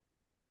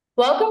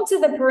Welcome to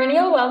the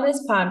Perennial Wellness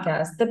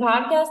Podcast, the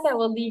podcast that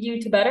will lead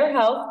you to better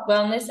health,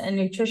 wellness, and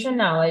nutrition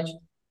knowledge.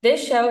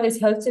 This show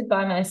is hosted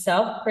by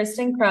myself,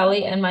 Kristen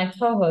Crowley, and my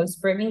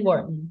co-host, Brittany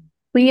Wharton.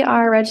 We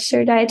are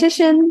registered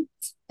dietitians,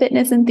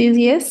 fitness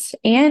enthusiasts,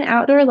 and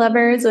outdoor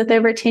lovers with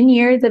over 10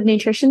 years of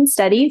nutrition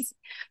studies.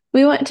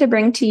 We want to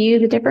bring to you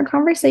the different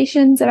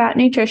conversations about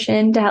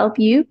nutrition to help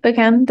you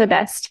become the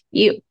best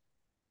you.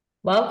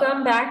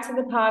 Welcome back to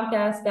the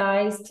podcast,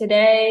 guys.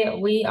 Today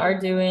we are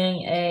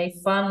doing a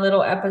fun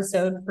little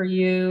episode for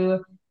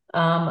you,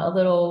 a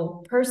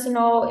little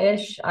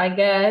personal-ish, I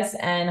guess,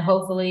 and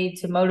hopefully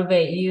to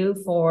motivate you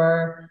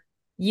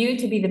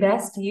to be the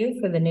best you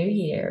for the new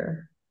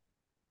year.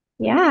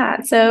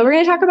 Yeah, so we're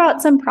going to talk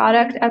about some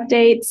product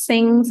updates,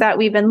 things that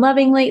we've been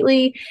loving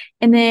lately,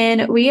 and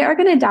then we are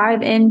going to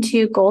dive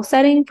into goal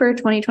setting for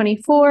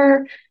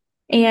 2024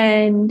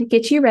 and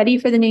get you ready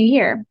for the new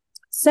year.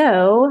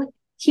 So,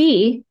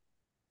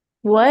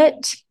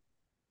 what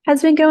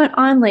has been going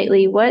on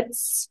lately?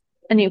 What's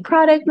a new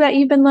product that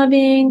you've been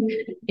loving,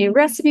 new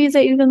recipes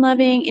that you've been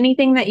loving,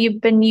 anything that you've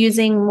been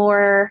using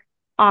more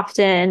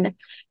often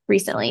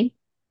recently?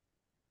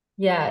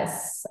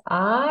 Yes,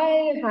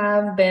 I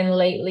have been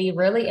lately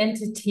really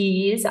into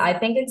teas. I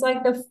think it's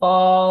like the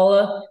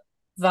fall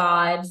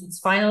vibes. It's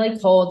finally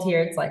cold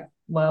here. It's like,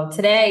 well,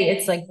 today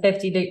it's like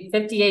 50 to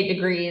 58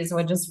 degrees,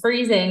 which is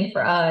freezing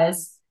for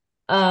us.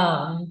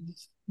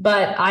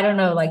 But I don't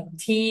know, like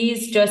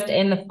teas just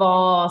in the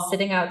fall,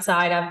 sitting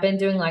outside. I've been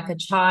doing like a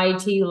chai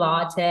tea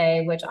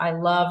latte, which I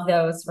love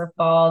those for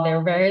fall.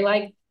 They're very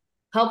like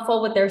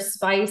helpful with their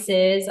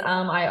spices.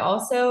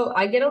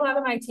 I get a lot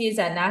of my teas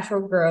at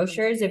natural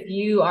grocers. If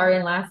you are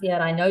in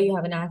Lafayette, I know you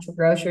have a natural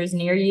grocers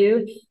near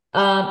you.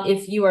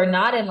 If you are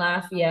not in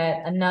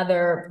Lafayette,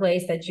 another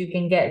place that you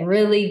can get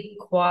really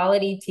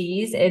quality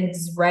teas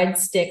is Red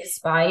Stick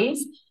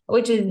Spice,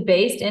 which is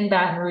based in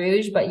Baton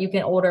Rouge, but you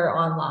can order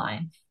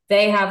online.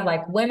 They have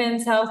like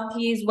women's health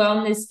teas,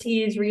 wellness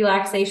teas,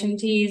 relaxation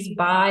teas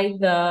by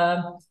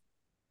the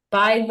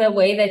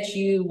way that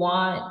you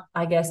want,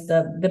 I guess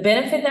the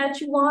benefit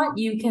that you want,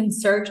 you can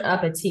search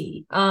up a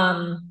tea.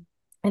 And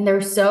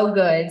they're so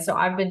good. So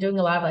I've been doing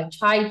a lot of like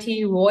chai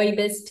tea,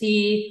 rooibos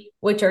tea,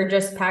 which are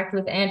just packed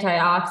with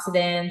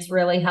antioxidants,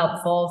 really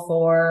helpful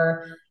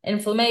for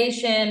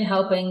inflammation,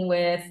 helping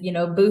with,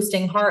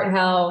 boosting heart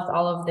health,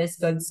 all of this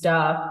good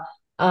stuff.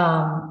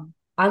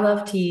 I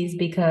love teas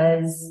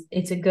because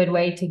it's a good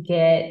way to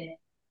get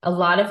a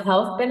lot of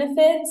health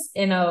benefits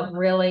in a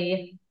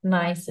really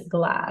nice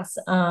glass.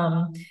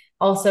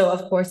 Also,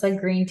 of course, like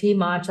green tea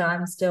matcha.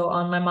 I'm still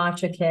on my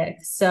matcha kick.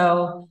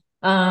 So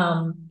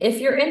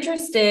if you're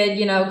interested,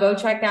 go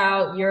check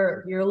out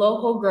your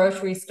local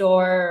grocery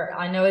store.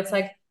 I know it's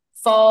like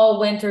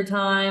fall, winter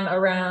time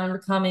around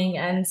coming.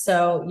 And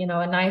so,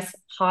 a nice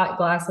hot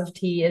glass of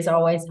tea is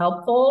always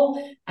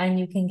helpful, and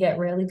you can get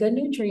really good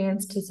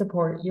nutrients to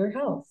support your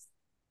health.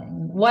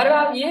 What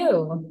about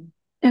you?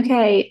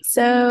 Okay,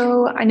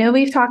 so I know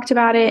we've talked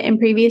about it in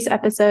previous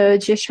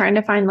episodes, just trying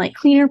to find like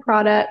cleaner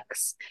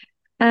products.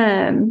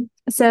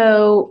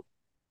 So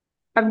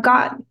I've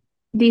got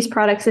these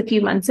products a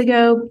few months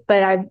ago,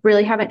 but I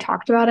really haven't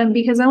talked about them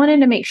because I wanted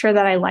to make sure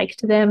that I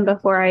liked them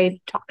before I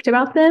talked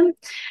about them.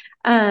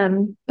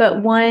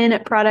 But one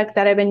product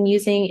that I've been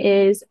using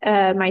is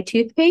my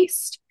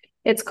toothpaste.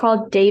 It's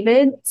called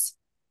David's.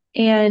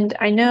 And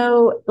I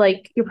know,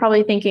 like, you're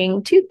probably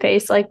thinking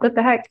toothpaste, like, what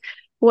the heck?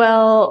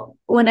 Well,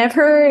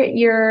 whenever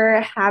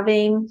you're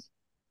having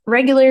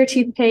regular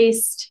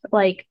toothpaste,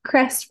 like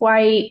Crest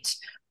White,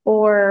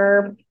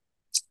 or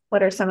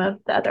what are some of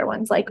the other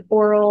ones, like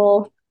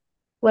Oral,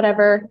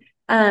 whatever.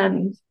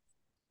 David's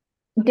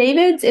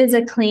is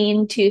a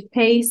clean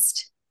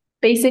toothpaste.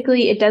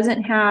 Basically, it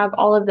doesn't have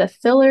all of the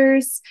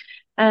fillers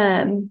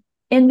in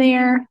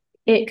there.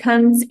 It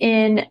comes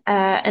in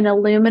an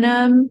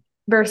aluminum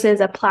versus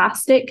a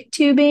plastic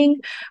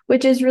tubing,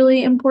 which is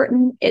really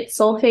important. It's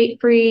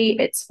sulfate free,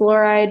 it's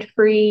fluoride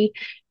free.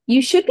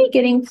 You should be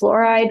getting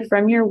fluoride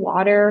from your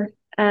water.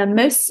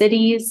 Most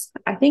cities,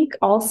 I think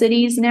all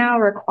cities now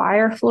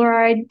require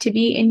fluoride to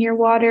be in your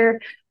water,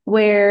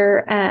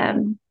 where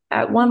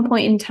at one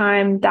point in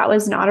time that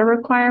was not a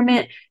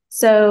requirement.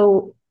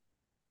 So,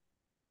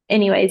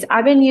 anyways,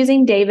 I've been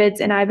using David's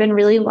and I've been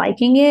really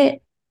liking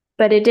it,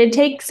 but it did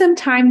take some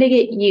time to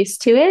get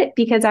used to it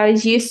because I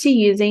was used to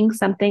using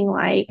something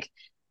like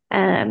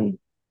um,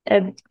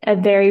 a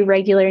very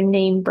regular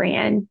name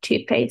brand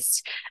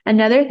toothpaste.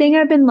 Another thing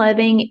I've been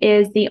loving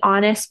is the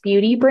Honest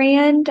Beauty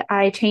brand.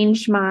 I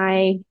changed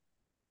my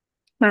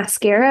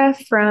mascara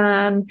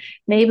from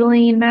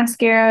Maybelline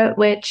mascara,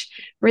 which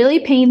really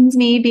pains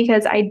me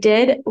because I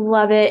did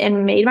love it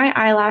and made my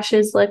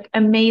eyelashes look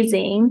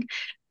amazing.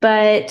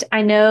 But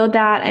I know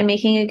that I'm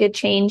making a good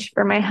change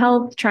for my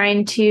health,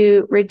 trying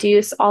to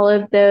reduce all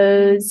of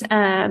those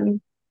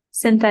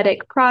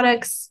synthetic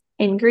products,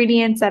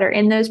 ingredients that are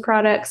in those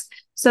products.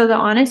 So the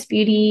Honest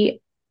Beauty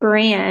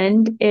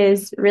brand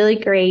is really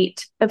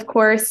great. Of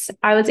course,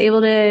 I was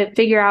able to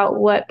figure out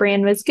what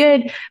brand was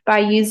good by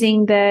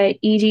using the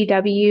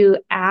EGW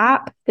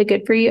app, the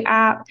Good For You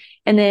app.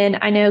 And then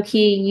I know,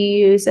 Key,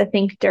 you use a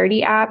Think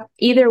Dirty app.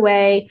 Either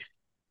way,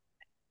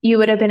 you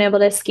would have been able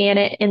to scan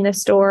it in the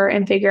store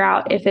and figure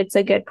out if it's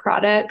a good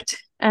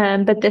product.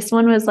 But this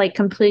one was like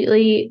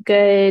completely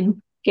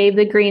good, gave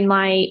the green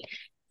light.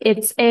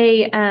 It's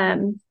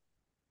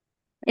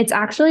it's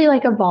actually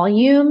like a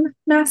volume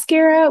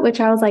mascara, which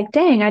I was like,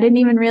 dang, I didn't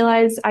even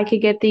realize I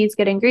could get these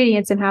good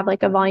ingredients and have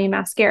like a volume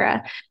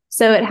mascara.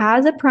 So it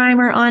has a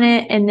primer on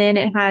it, and then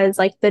it has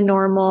like the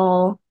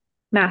normal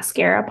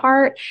mascara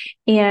part.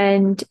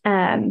 And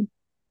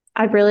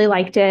I really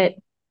liked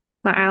it.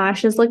 My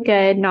eyelashes look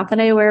good. Not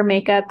that I wear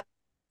makeup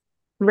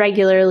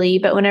regularly,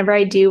 but whenever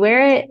I do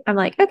wear it, I'm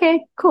like,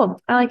 okay,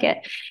 cool. I like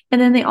it.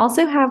 And then they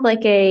also have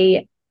like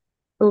a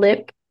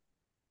lip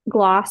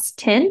gloss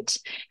tint,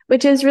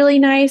 which is really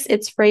nice.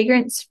 It's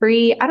fragrance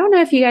free. I don't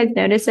know if you guys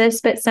notice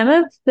this, but some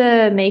of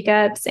the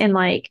makeups and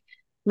like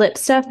lip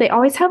stuff, they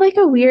always have like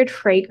a weird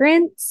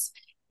fragrance.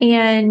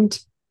 And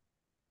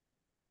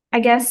I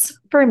guess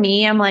for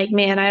me, I'm like,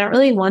 man, I don't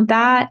really want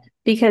that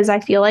because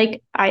I feel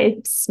like I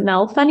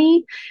smell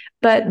funny.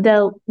 But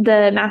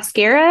the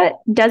mascara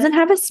doesn't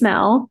have a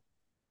smell.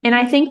 And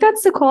I think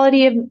that's the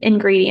quality of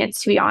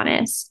ingredients, to be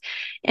honest.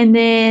 And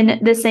then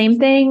the same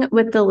thing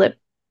with the lip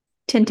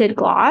tinted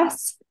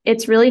gloss.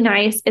 It's really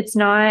nice. It's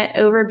not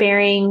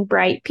overbearing,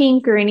 bright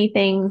pink or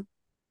anything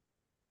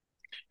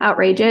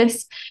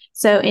outrageous.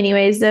 So,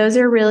 anyways, those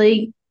are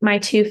really my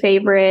two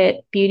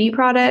favorite beauty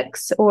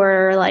products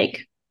or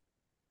like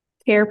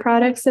hair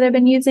products that I've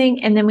been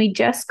using. And then we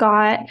just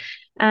got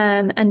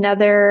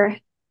another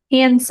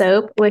hand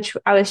soap, which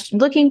I was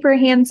looking for a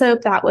hand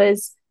soap that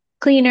was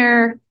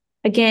cleaner.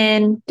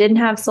 Again, didn't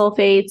have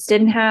sulfates,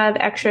 didn't have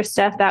extra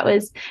stuff that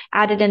was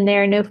added in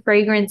there, no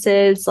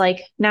fragrances,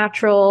 like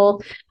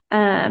natural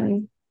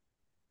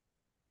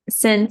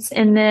scents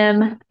in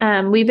them.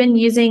 We've been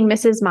using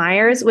Mrs.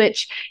 Meyer's,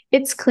 which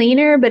it's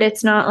cleaner, but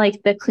it's not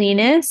like the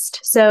cleanest.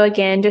 So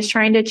again, just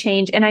trying to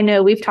change. And I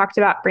know we've talked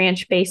about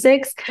Branch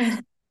Basics.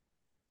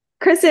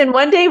 Kristen,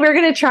 one day we're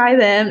going to try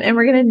them and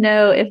we're going to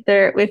know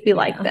if we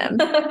like them.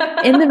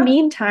 In the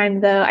meantime,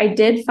 though, I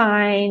did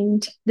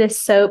find this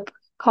soap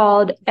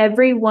called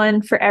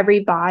Everyone for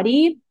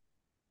Everybody.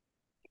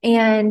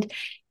 And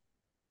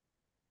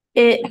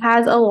it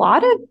has a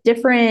lot of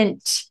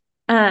different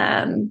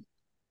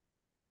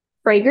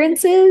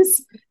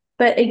fragrances,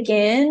 but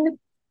again,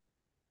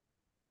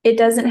 it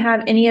doesn't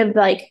have any of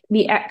like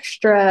the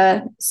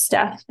extra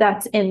stuff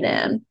that's in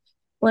them.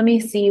 Let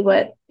me see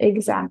what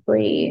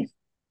exactly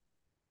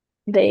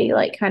they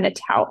like kind of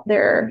tout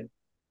their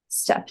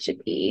stuff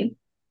should be.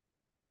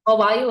 Well,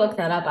 while you look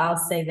that up, I'll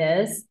say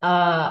this.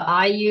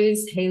 I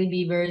use Hailey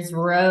Bieber's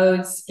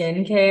Rose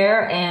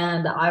skincare,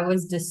 and I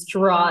was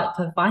distraught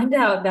to find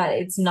out that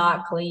it's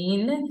not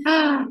clean. You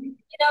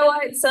know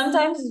what?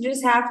 Sometimes you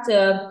just have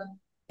to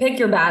pick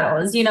your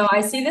battles. You know,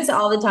 I see this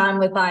all the time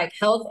with like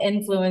health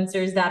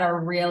influencers that are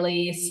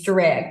really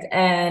strict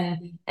and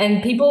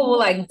people will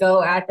like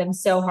go at them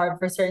so hard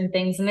for certain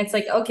things. And it's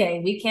like, okay,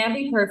 we can't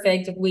be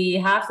perfect. We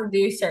have to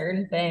do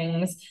certain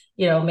things.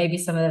 You know, maybe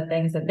some of the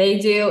things that they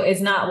do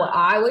is not what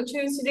I would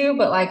choose to do,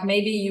 but like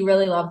maybe you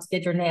really love to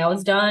get your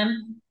nails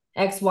done.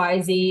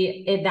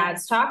 XYZ,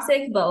 that's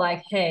toxic, but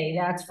like, hey,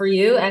 that's for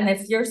you. And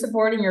if you're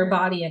supporting your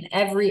body in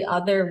every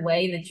other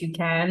way that you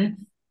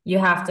can, you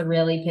have to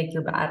really pick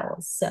your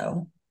battles.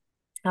 So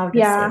I'll just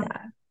say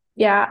that.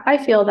 Yeah, I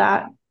feel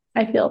that.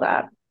 I feel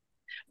that.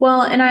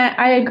 Well, and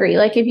I agree.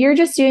 Like if you're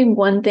just doing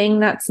one thing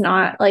that's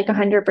not like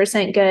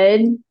 100%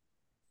 good,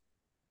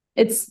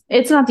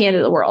 it's not the end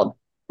of the world,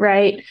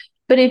 right?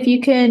 But if you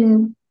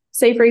can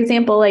say, for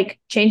example, like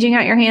changing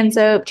out your hand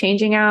soap,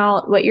 changing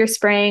out what you're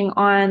spraying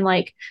on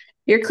like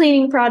your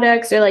cleaning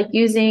products or like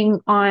using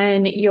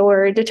on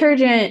your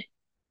detergent,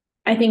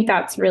 I think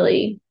that's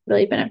really,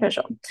 really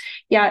beneficial.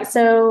 Yeah.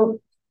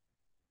 So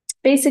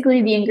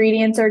basically the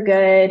ingredients are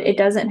good. It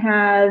doesn't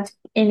have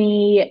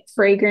any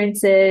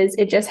fragrances.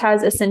 It just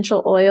has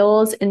essential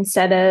oils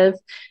instead of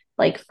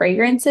like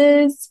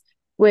fragrances,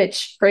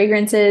 which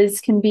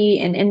fragrances can be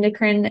an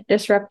endocrine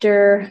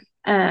disruptor.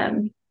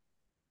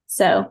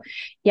 So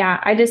yeah,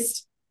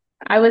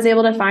 I was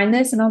able to find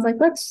this and I was like,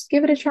 let's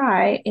give it a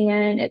try.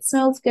 And it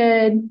smells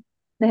good.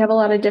 They have a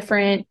lot of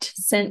different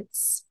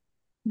scents,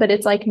 but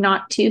it's like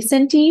not too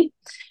scenty.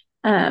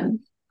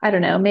 I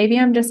don't know. Maybe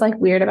I'm just like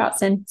weird about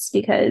scents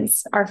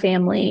because our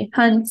family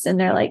hunts and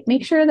they're like,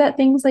 make sure that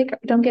things like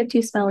don't get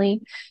too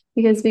smelly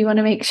because we want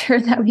to make sure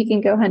that we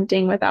can go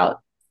hunting without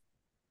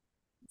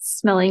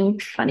smelling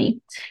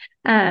funny.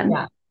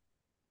 Yeah.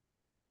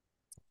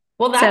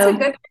 Well, that's a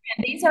good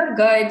thing. These are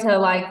good to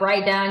like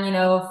write down, you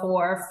know,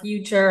 for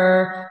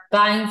future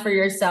buying for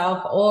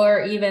yourself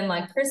or even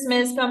like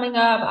Christmas coming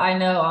up. I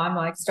know I'm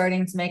like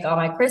starting to make all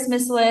my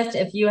Christmas list.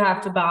 If you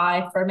have to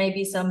buy for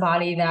maybe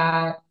somebody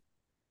that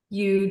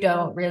you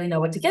don't really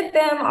know what to get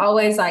them.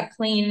 Always like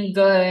clean,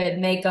 good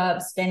makeup,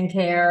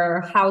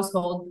 skincare,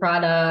 household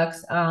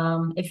products.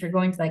 If you're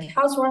going to like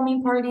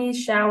housewarming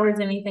parties, showers,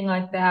 anything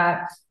like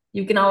that,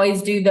 you can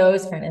always do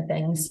those kind of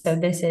things. So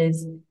this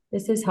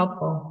is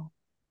helpful.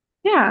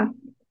 Yeah,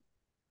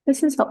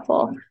 this is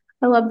helpful.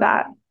 I love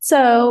that.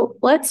 So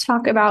let's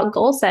talk about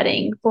goal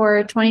setting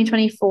for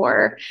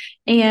 2024.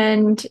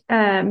 And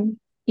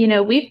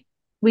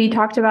we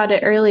talked about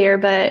it earlier,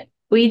 but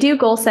we do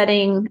goal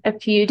setting a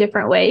few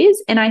different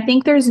ways. And I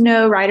think there's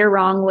no right or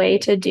wrong way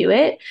to do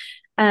it.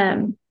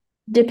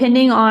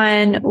 Depending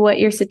on what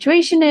your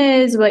situation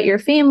is, what your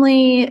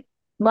family,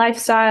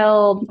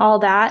 lifestyle, all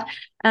that.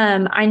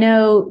 I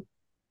know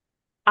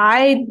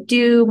I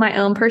do my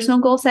own personal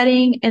goal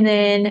setting, and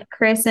then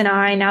Chris and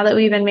I, now that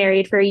we've been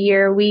married for a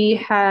year,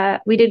 we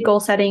did goal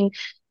setting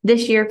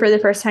this year for the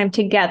first time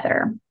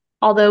together.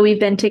 Although we've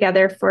been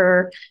together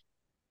for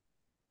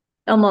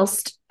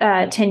almost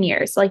 10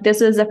 years. Like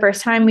this is the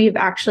first time we've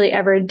actually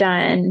ever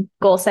done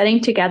goal setting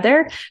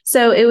together.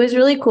 So it was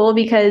really cool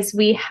because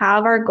we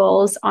have our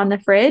goals on the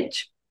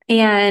fridge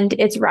and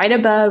it's right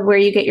above where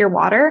you get your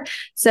water.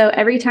 So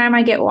every time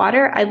I get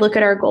water, I look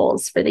at our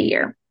goals for the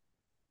year.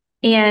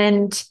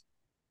 And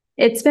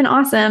it's been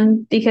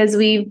awesome because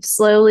we've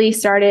slowly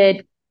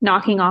started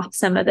knocking off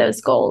some of those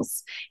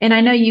goals. And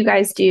I know you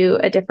guys do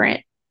a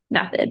different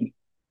method.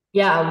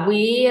 Yeah,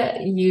 we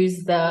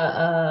use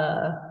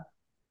the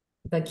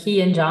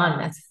Key and John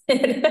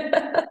method.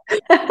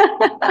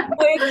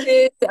 Which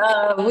is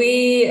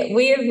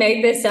we have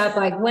made this up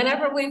like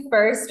whenever we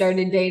first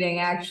started dating,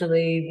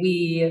 actually,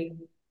 we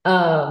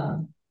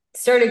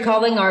started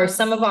calling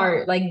some of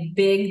our like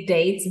big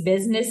dates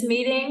business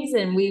meetings,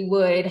 and we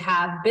would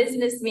have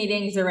business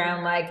meetings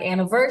around like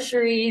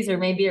anniversaries or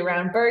maybe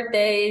around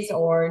birthdays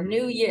or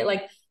New Year,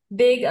 like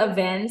big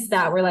events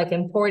that were like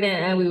important,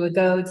 and we would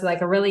go to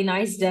like a really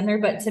nice dinner,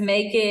 but to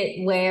make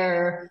it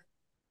where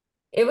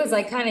it was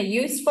like kind of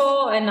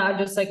useful and not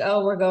just like,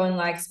 oh, we're going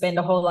like spend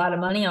a whole lot of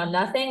money on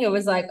nothing. It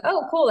was like,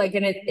 oh, cool. Like,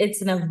 and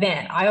it's an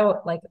event. I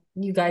like,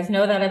 you guys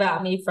know that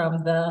about me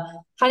from the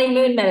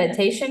honeymoon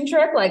meditation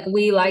trip. Like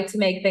we like to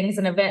make things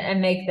an event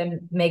and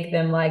make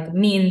them like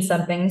mean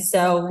something.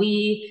 So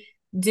we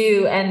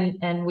do,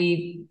 and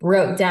we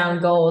wrote down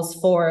goals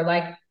for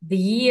like the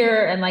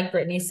year. And like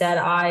Brittany said,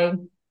 I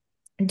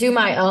do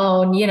my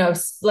own,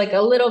 like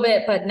a little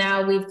bit, but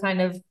now we've kind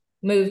of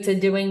moved to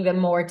doing them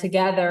more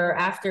together.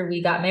 After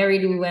we got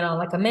married, we went on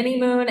like a mini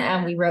moon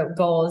and we wrote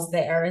goals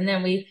there, and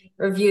then we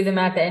review them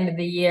at the end of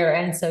the year.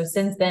 And so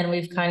since then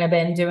we've kind of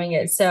been doing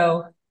it.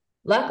 So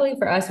luckily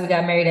for us, we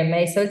got married in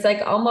May. So it's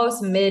like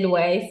almost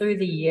midway through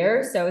the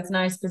year. So it's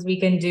nice because we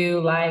can do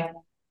like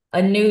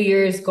a New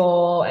Year's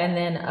goal and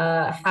then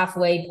a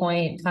halfway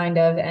point kind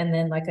of, and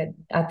then like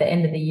at the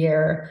end of the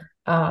year.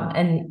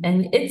 And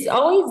it's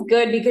always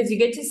good because you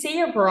get to see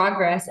your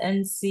progress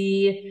and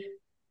see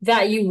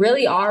that you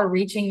really are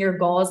reaching your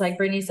goals. Like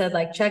Brittany said,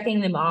 like checking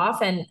them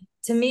off. And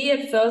to me,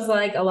 it feels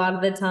like a lot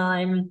of the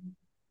time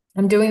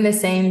I'm doing the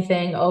same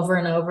thing over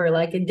and over,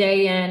 like a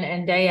day in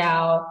and day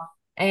out.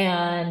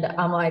 And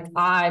I'm like,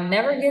 I'm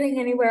never getting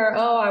anywhere.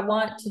 Oh, I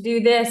want to do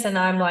this. And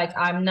I'm like,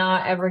 I'm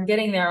not ever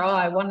getting there. Oh,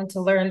 I wanted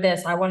to learn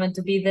this. I wanted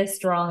to be this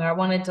strong. I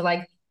wanted to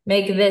like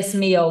make this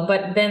meal.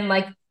 But then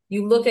like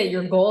you look at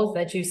your goals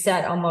that you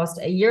set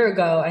almost a year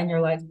ago and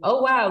you're like,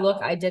 oh, wow,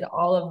 look, I did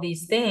all of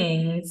these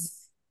things,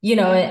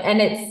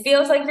 and it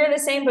feels like you're the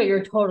same, but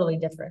you're totally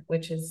different,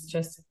 which is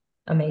just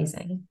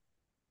amazing.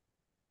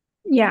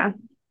 Yeah,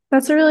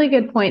 that's a really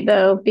good point,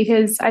 though,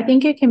 because I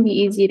think it can be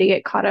easy to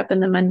get caught up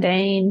in the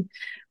mundane,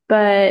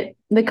 but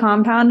the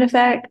compound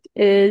effect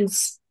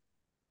is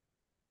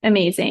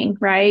amazing,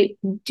 right?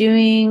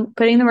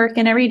 Putting the work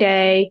in every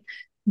day,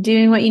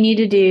 doing what you need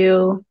to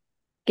do,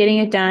 getting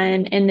it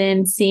done, and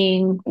then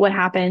seeing what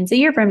happens a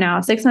year from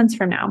now, 6 months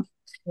from now.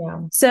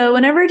 Yeah. So,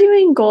 whenever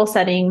doing goal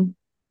setting,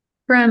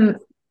 from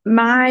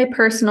my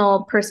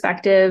personal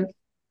perspective,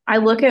 I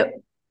look at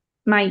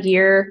my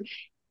year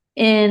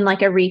in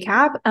like a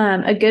recap.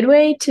 A good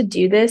way to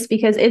do this,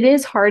 because it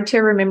is hard to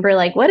remember,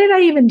 like, what did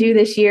I even do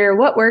this year?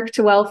 What worked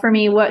well for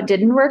me? What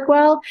didn't work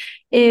well?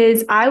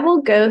 Is I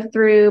will go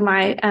through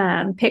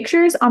my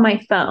pictures on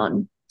my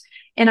phone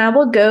and I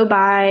will go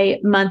by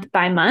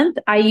month.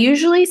 I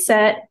usually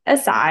set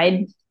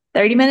aside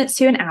 30 minutes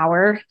to an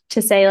hour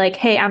to say, like,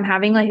 hey, I'm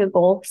having like a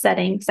goal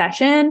setting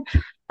session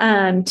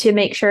to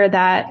make sure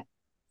that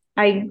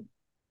I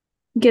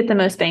get the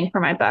most bang for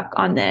my buck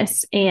on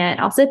this. And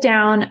I'll sit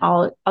down,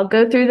 I'll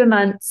go through the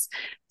months.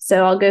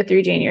 So I'll go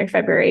through January,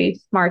 February,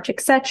 March,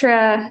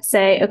 etc.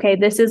 Say, okay,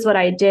 this is what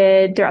I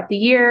did throughout the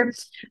year.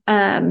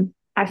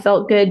 I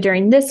felt good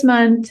during this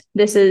month.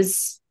 This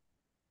is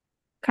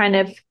kind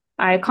of,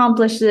 I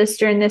accomplished this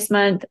during this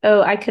month.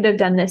 Oh, I could have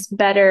done this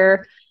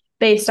better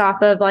based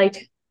off of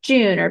like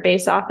June or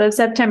based off of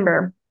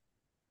September,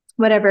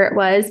 whatever it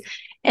was.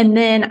 And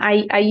then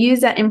I use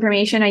that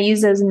information, I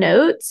use those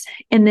notes,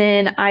 and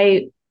then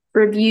I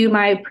review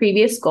my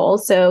previous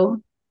goals.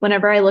 So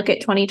whenever I look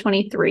at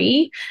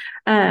 2023,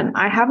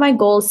 I have my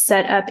goals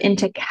set up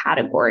into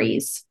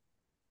categories.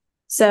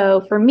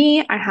 So for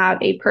me, I have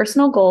a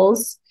personal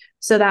goals.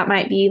 So that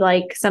might be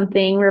like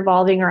something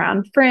revolving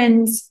around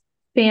friends,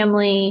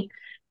 family,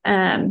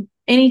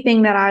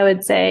 anything that I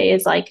would say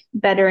is like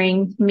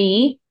bettering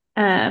me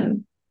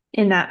in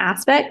that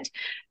aspect.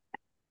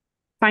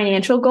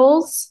 Financial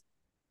goals.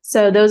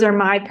 So those are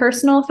my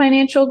personal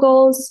financial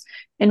goals.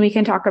 And we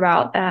can talk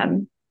about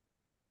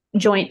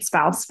joint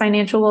spouse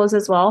financial goals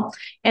as well.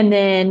 And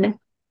then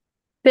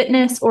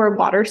fitness or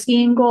water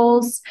skiing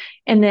goals.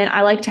 And then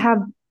I like to have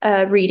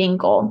a reading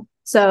goal.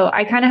 So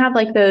I kind of have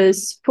like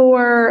those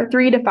 3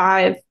 to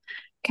 5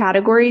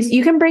 categories.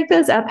 You can break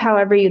those up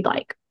however you'd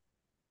like,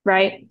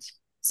 right?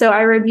 So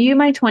I review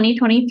my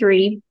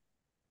 2023.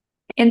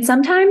 And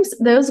sometimes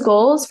those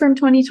goals from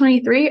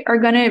 2023 are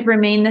going to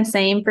remain the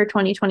same for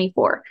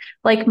 2024.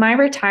 Like my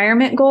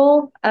retirement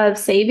goal of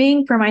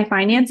saving for my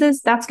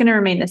finances, that's going to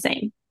remain the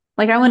same.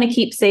 Like I want to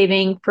keep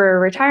saving for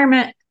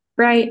retirement,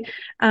 right?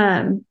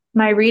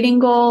 My reading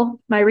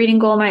goal might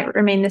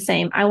remain the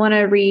same. I want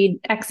to read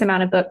X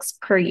amount of books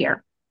per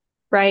year,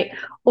 right?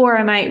 Or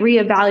I might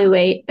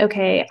reevaluate,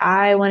 okay,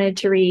 I wanted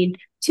to read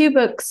 2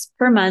 books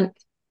per month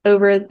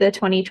over the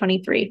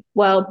 2023.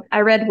 Well,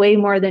 I read way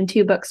more than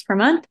 2 books per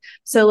month.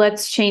 So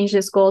let's change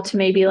this goal to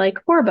maybe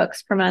like 4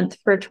 books per month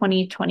for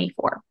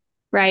 2024,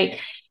 right?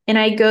 And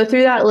I go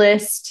through that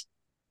list.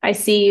 I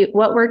see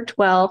what worked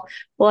well.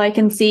 Well, I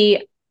can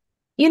see,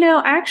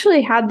 I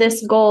actually had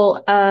this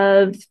goal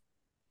of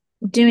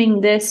doing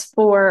this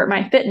for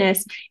my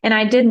fitness and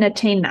I didn't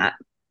attain that.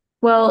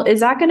 Well, is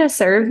that going to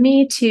serve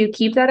me to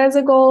keep that as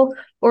a goal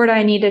or do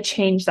I need to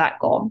change that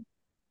goal?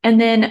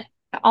 And then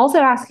also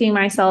asking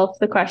myself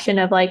the question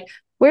of like,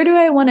 where do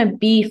I want to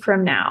be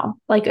from now,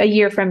 like a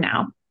year from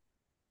now?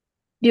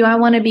 Do I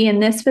want to be in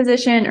this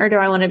position or do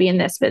I want to be in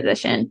this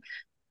position?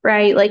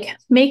 Right? Like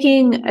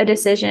making a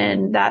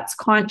decision that's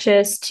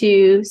conscious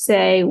to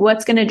say,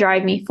 what's going to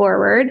drive me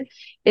forward?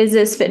 Is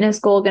this fitness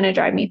goal going to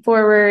drive me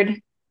forward?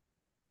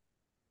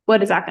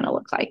 What is that going to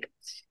look like?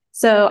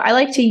 So I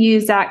like to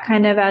use that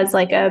kind of as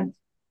like a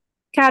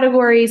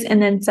categories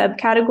and then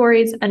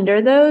subcategories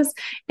under those.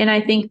 And I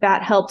think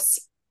that helps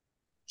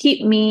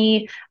keep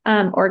me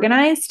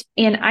organized.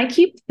 And I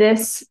keep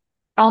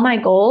all my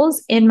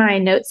goals in my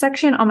notes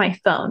section on my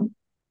phone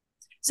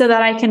so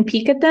that I can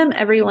peek at them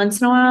every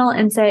once in a while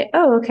and say,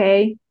 oh,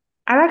 okay,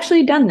 I've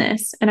actually done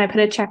this. And I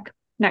put a check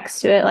next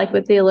to it, like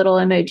with the little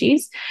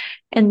emojis.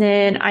 And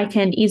then I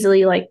can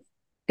easily like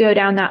go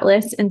down that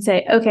list and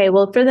say, okay,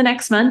 well, for the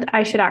next month,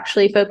 I should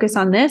actually focus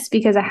on this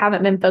because I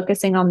haven't been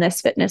focusing on this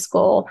fitness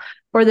goal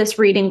or this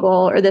reading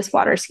goal or this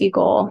water ski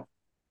goal.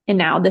 And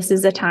now this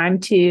is the time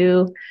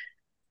to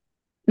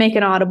make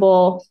an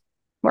audible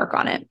work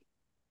on it.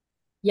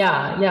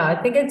 Yeah.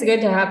 I think it's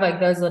good to have like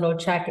those little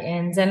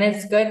check-ins, and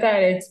it's good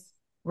that it's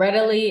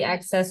readily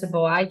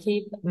accessible. I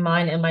keep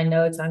mine in my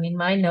notes. I mean,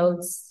 my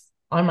notes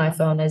on my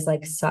phone is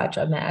like such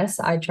a mess.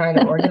 I try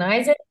to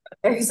organize it.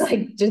 There's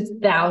like just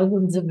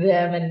thousands of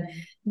them and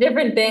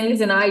different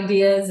things and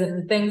ideas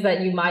and things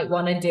that you might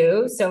want to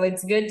do. So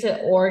it's good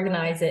to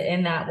organize it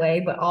in that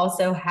way, but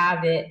also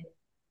have it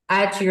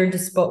at your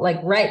disposal,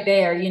 like right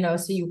there,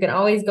 so you can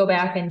always go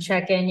back and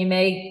check in. You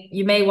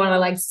may want to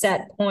like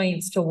set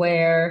points to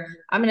where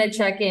I'm going to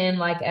check in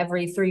like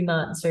every 3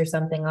 months or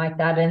something like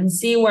that and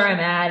see where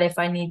I'm at, if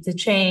I need to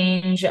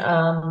change,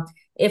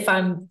 if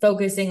I'm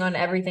focusing on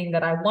everything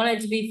that I wanted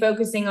to be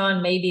focusing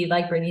on. Maybe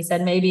like Brittany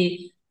said,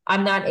 maybe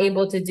I'm not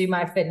able to do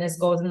my fitness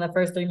goals in the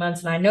first 3 months,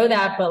 and I know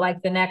that, but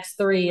like the next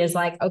 3 is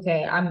like,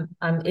 okay,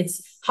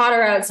 it's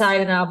hotter outside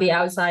and I'll be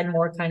outside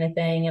more kind of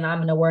thing, and I'm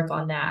going to work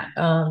on that.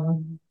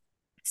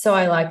 So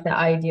I like the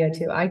idea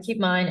too. I keep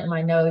mine in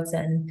my notes,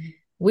 and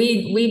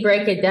we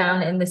break it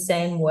down in the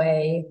same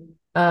way,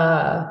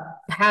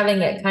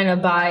 having it kind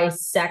of by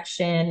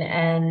section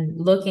and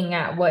looking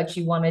at what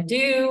you want to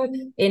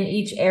do in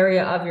each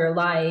area of your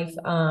life.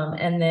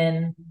 And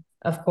then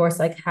of course,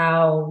 like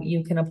how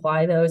you can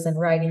apply those and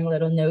writing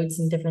little notes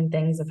and different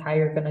things of how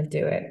you're going to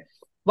do it.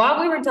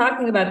 While we were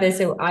talking about this,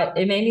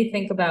 it made me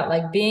think about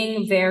like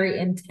being very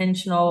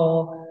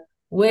intentional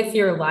with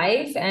your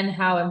life and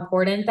how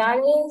important that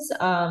is.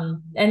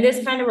 And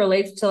this kind of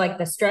relates to like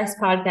the stress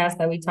podcast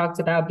that we talked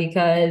about,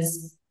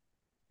 because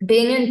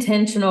being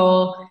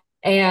intentional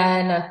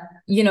and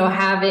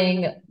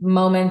having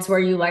moments where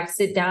you like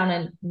sit down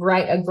and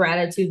write a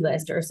gratitude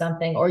list or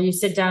something, or you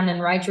sit down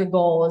and write your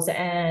goals,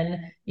 and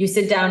you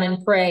sit down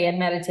and pray and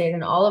meditate,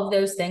 and all of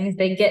those things,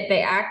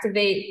 they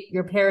activate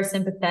your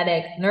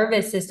parasympathetic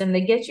nervous system.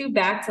 They get you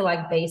back to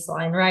like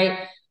baseline,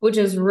 right? Which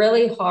is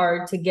really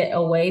hard to get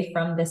away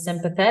from the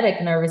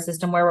sympathetic nervous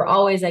system, where we're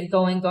always like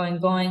going,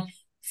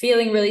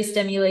 feeling really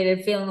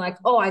stimulated, feeling like,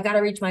 oh, I got to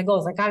reach my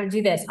goals. I got to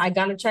do this. I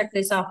got to check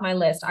this off my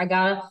list.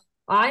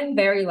 I'm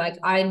very like,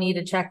 I need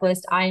a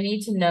checklist. I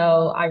need to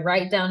know. I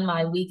write down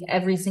my week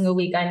every single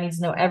week. I need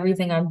to know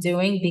everything I'm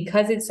doing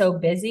because it's so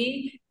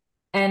busy.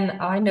 And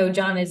I know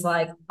John is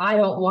like, I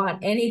don't want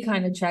any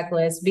kind of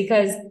checklist,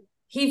 because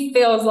he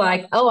feels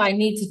like, oh, I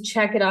need to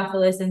check it off the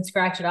list and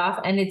scratch it off.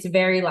 And it's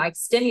very like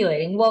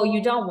stimulating. Well,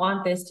 you don't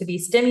want this to be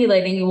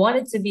stimulating. You want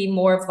it to be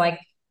more of like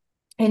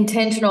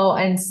intentional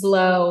and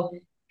slow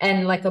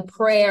and like a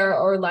prayer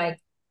or like,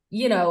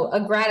 you know,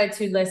 a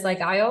gratitude list.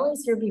 Like I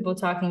always hear people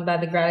talking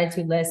about the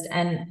gratitude list.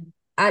 And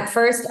at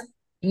first,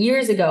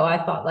 years ago,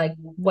 I thought like,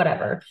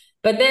 whatever.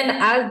 But then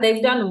as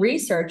they've done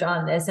research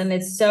on this, and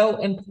it's so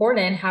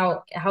important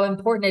how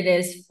important it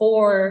is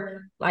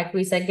for, like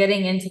we said,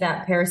 getting into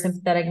that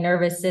parasympathetic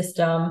nervous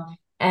system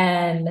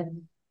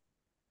and,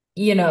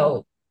 you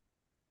know,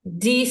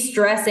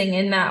 de-stressing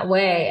in that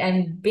way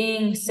and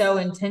being so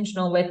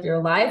intentional with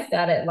your life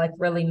that it like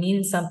really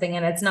means something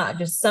and it's not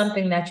just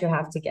something that you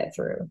have to get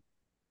through.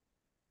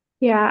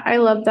 Yeah, I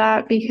love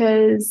that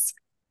because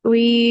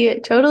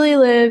we totally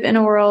live in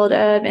a world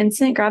of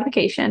instant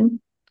gratification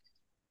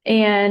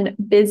and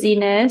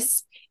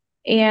busyness,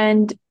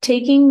 and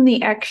taking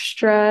the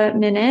extra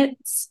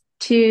minutes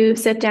to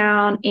sit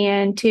down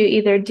and to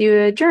either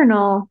do a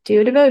journal,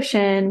 do a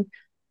devotion,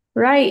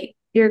 write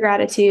your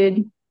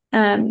gratitude.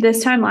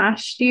 This time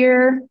last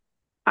year,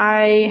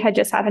 I had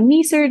just had a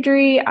knee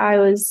surgery. I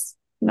was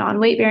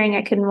non-weight bearing.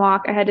 I couldn't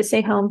walk. I had to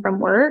stay home from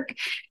work.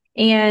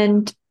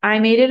 And I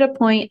made it a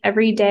point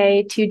every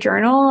day to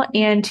journal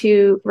and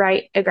to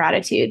write a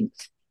gratitude.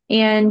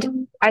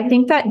 And I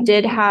think that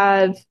did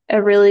have a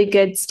really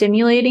good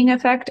stimulating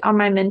effect on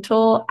my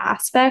mental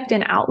aspect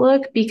and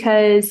outlook,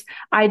 because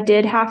I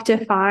did have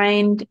to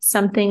find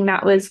something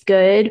that was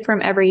good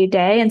from every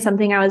day and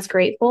something I was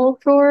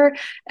grateful for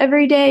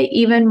every day,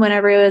 even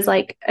whenever it was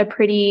like a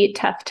pretty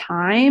tough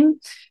time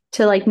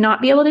to like not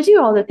be able to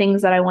do all the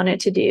things that I wanted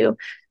to do.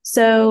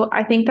 So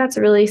I think that's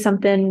really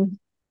something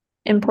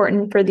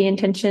important for the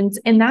intentions.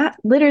 And that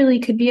literally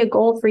could be a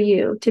goal for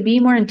you to be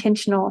more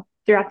intentional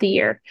throughout the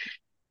year.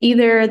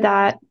 Either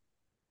that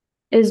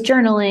is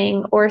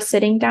journaling or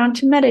sitting down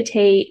to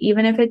meditate,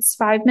 even if it's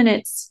 5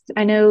 minutes.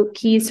 I know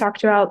Keys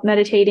talked about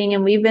meditating,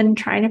 and we've been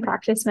trying to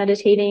practice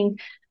meditating.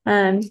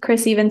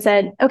 Chris even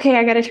said, okay,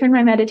 I got to turn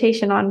my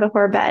meditation on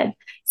before bed.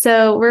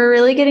 So we're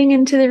really getting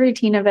into the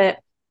routine of it.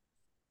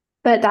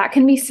 But that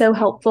can be so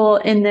helpful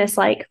in this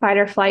like fight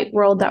or flight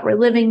world that we're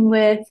living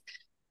with,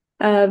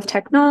 of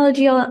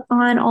technology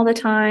on all the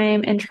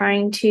time and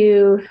trying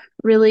to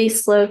really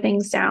slow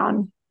things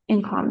down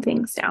and calm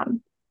things down.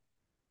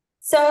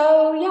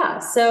 So yeah,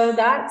 so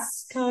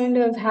that's kind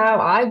of how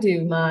I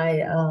do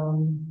my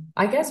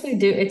I guess we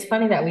do, it's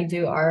funny that we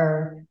do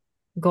our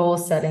goal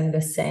setting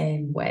the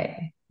same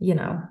way, you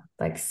know,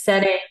 like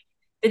setting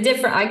the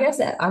different, I guess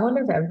I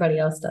wonder if everybody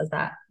else does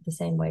that the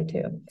same way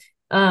too.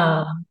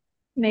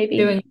 Maybe.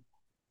 Doing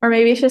Or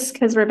maybe it's just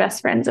because we're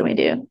best friends and we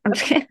do. I'm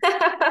just kidding.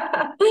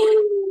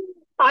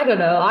 I don't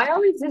know. I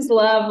always just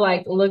love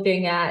like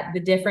looking at the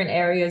different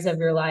areas of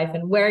your life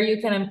and where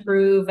you can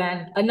improve.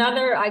 And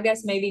another, I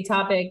guess, maybe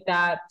topic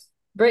that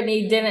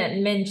Brittany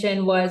didn't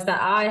mention was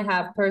that I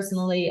have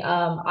personally,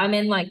 I'm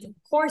in like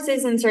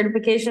courses and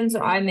certifications.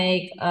 So I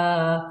make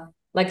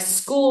like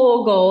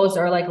school goals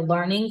or like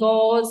learning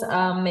goals,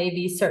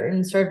 maybe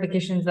certain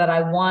certifications that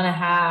I want to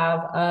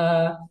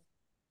have,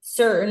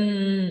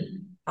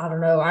 certain, I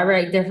don't know, I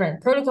write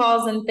different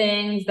protocols and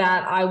things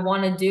that I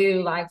want to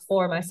do like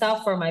for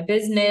myself, for my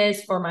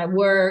business, for my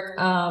work.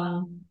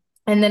 And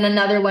then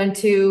another one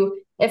too,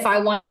 if I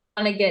want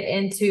to get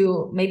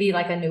into maybe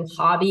like a new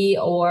hobby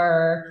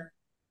or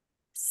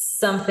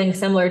something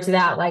similar to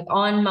that, like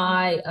on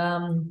my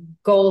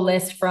goal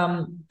list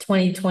from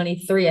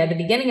 2023 at the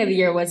beginning of the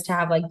year was to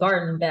have like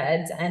garden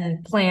beds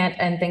and plant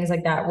and things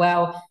like that.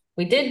 Well,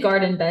 we did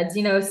garden beds,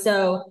 you know,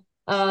 so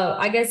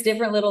I guess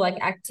different little like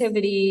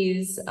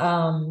activities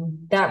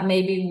that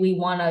maybe we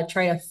want to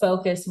try to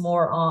focus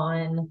more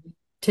on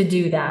to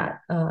do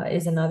that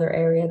is another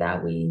area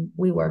that we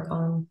work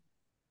on.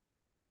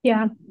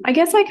 Yeah. I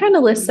guess I kind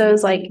of list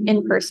those like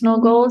in personal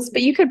goals,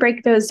 but you could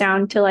break those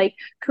down to like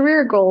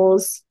career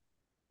goals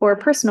or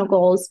personal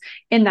goals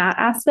in that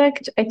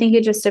aspect. I think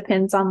it just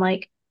depends on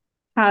like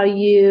how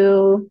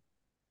you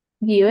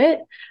view it.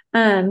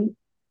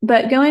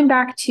 But going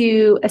back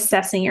to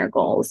assessing your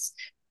goals,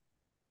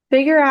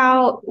 figure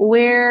out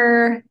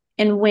where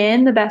and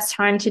when the best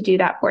time to do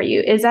that for you.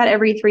 Is that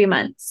every 3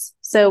 months?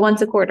 So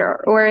once a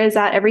quarter, or is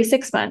that every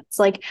 6 months?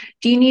 Like,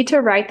 do you need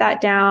to write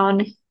that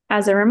down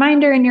as a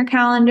reminder in your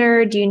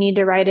calendar? Do you need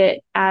to write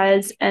it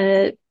as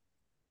a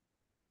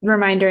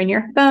reminder in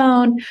your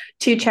phone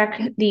to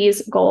check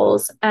these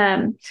goals?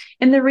 And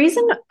the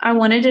reason I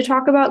wanted to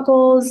talk about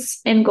goals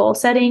and goal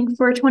setting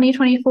for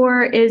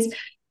 2024 is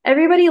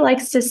everybody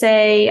likes to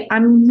say,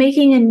 I'm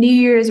making a New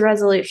Year's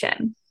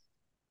resolution.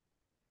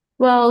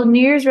 Well, New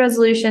Year's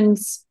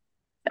resolutions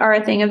are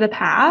a thing of the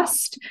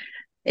past.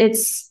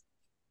 It's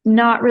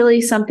not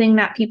really something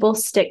that people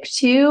stick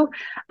to.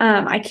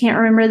 I can't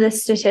remember the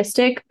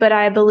statistic, but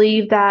I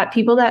believe that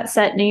people that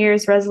set New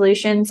Year's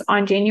resolutions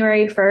on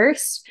January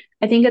 1st,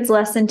 I think it's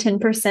less than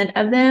 10%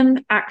 of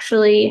them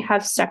actually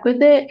have stuck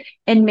with it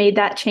and made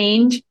that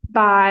change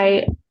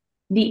by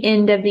the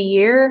end of the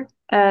year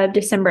of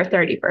December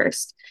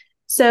 31st.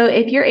 So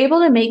if you're able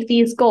to make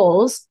these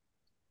goals,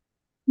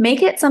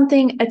 make it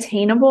something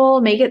attainable,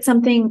 make it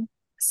something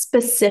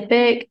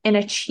specific and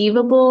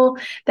achievable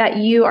that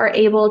you are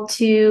able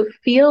to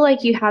feel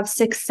like you have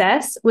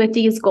success with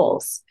these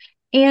goals.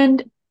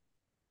 And,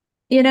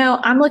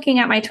 I'm looking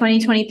at my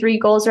 2023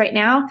 goals right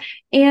now,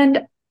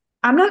 and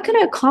I'm not going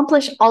to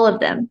accomplish all of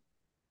them,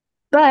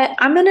 but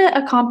I'm going to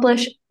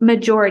accomplish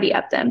majority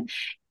of them.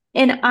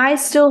 And I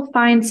still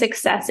find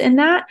success in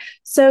that.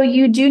 So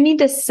you do need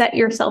to set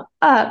yourself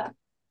up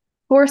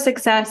for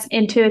success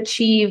and to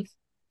achieve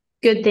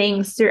good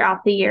things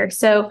throughout the year.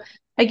 So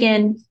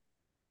again,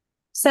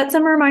 set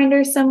some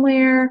reminders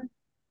somewhere,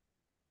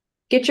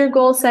 get your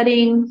goal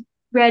setting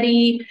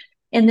ready.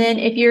 And then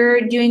if you're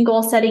doing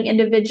goal setting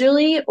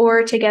individually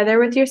or together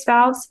with your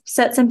spouse,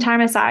 set some time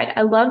aside.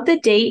 I love the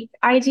date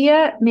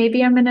idea.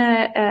 Maybe I'm going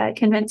to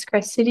convince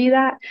Chris to do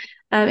that.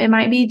 It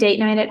might be date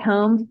night at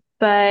home,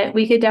 but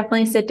we could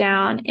definitely sit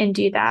down and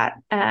do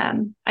that.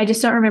 I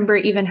just don't remember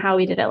even how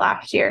we did it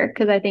last year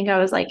because I think I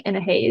was like in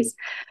a haze.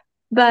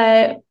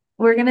 But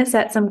we're going to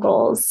set some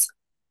goals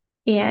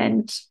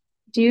and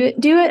do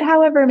it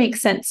however makes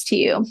sense to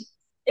you.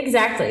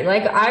 Exactly.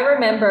 Like I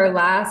remember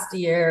last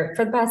year,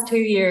 for the past 2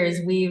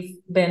 years, we've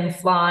been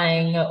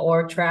flying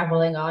or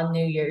traveling on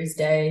New Year's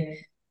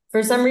Day.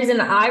 For some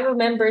reason, I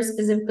remember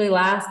specifically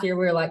last year,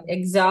 we were like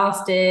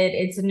exhausted.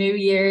 It's New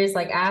Year's,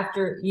 like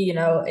after,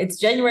 it's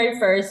January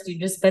 1st. You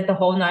just spent the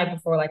whole night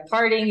before like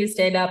partying, you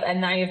stayed up,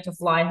 and now you have to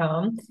fly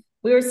home.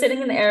 We were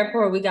sitting in the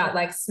airport, we got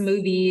like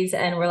smoothies,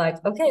 and we're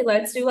like, okay,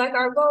 let's do like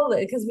our goal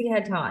because we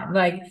had time.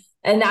 Like,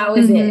 and that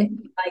was it.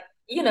 Like,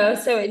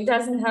 so it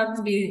doesn't have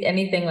to be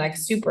anything like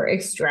super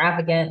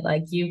extravagant.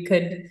 Like you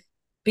could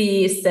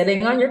be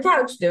sitting on your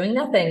couch doing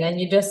nothing and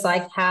you just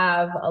like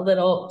have a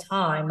little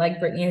time,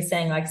 like Brittany is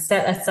saying, like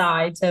set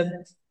aside to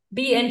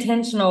be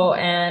intentional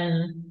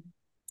and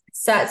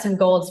set some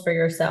goals for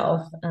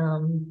yourself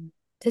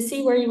to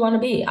see where you want to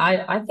be.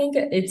 I think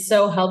it's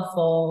so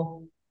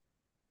helpful,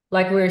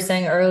 like we were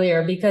saying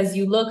earlier, because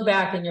you look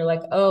back and you're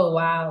like, oh,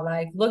 wow,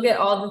 like look at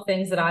all the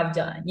things that I've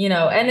done,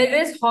 and it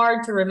is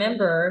hard to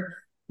remember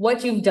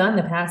what you've done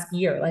the past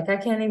year. Like, I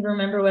can't even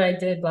remember what I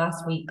did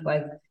last week.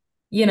 Like,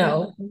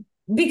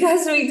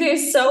 because we do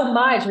so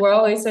much, we're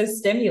always so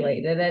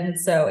stimulated. And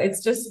so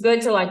it's just good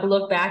to like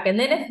look back. And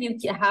then if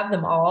you have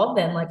them all,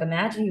 then like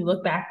imagine you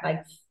look back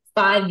like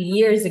 5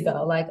 years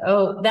ago, like,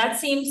 oh, that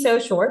seems so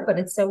short, but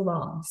it's so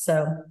long.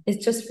 So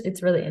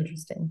it's really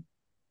interesting.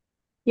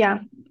 Yeah.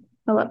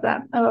 I love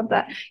that. I love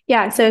that.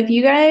 Yeah. So if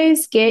you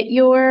guys get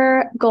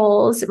your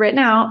goals written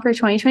out for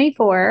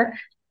 2024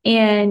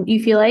 and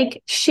you feel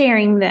like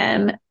sharing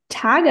them,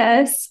 tag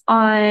us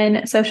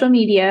on social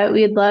media.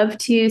 We'd love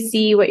to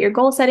see what your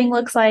goal setting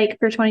looks like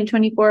for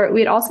 2024.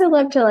 We'd also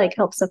love to like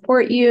help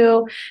support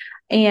you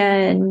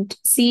and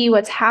see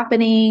what's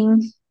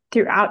happening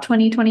throughout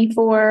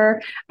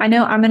 2024. I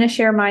know I'm going to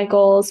share my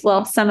goals,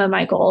 well, some of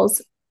my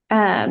goals,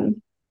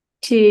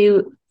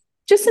 to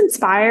just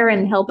inspire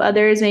and help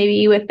others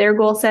maybe with their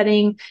goal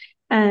setting.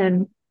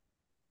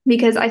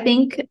 Because I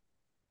think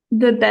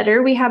the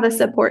better we have a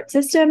support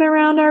system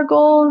around our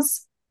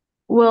goals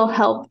will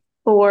help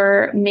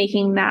for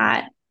making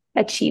that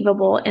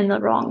achievable in the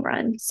long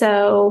run.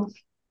 So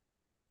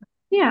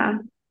yeah.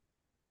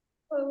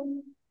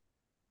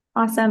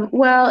 Awesome.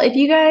 Well, if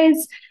you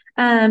guys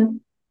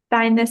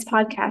find this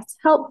podcast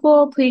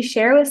helpful, please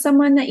share with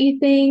someone that you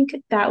think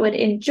that would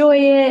enjoy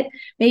it.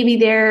 Maybe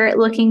they're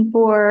looking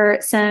for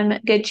some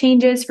good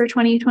changes for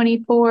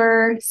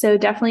 2024. So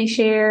definitely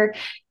share.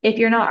 If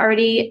you're not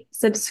already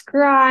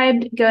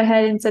subscribed, go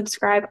ahead and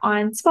subscribe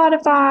on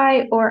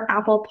Spotify or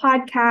Apple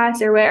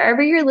Podcasts or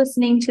wherever you're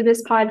listening to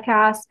this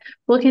podcast.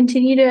 We'll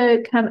continue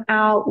to come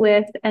out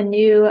with a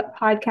new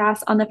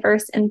podcast on the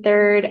 1st and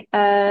 3rd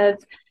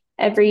of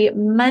every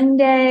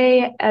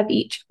Monday of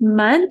each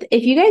month.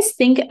 If you guys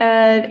think of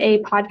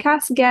a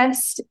podcast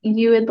guest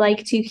you would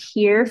like to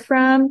hear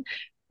from,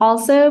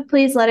 also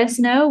please let us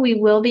know. We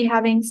will be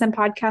having some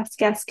podcast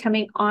guests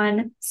coming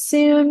on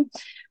soon.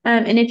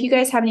 And if you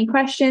guys have any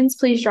questions,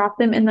 please drop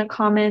them in the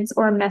comments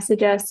or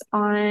message us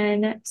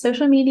on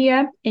social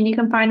media. And you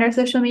can find our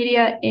social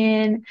media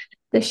in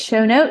the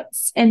show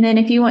notes. And then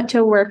if you want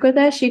to work with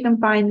us, you can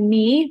find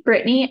me,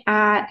 Brittany,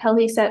 at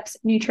Healthy Steps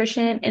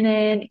Nutrition. And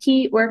then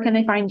Keith, where can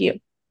they find you?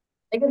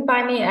 They can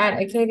find me at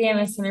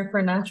Acadiana Center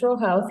for Natural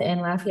Health in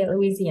Lafayette,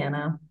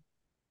 Louisiana.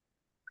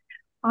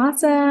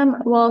 Awesome.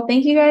 Well,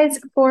 thank you guys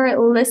for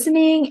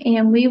listening,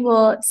 and we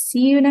will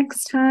see you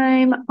next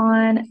time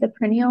on the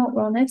Perennial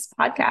Wellness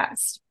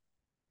Podcast.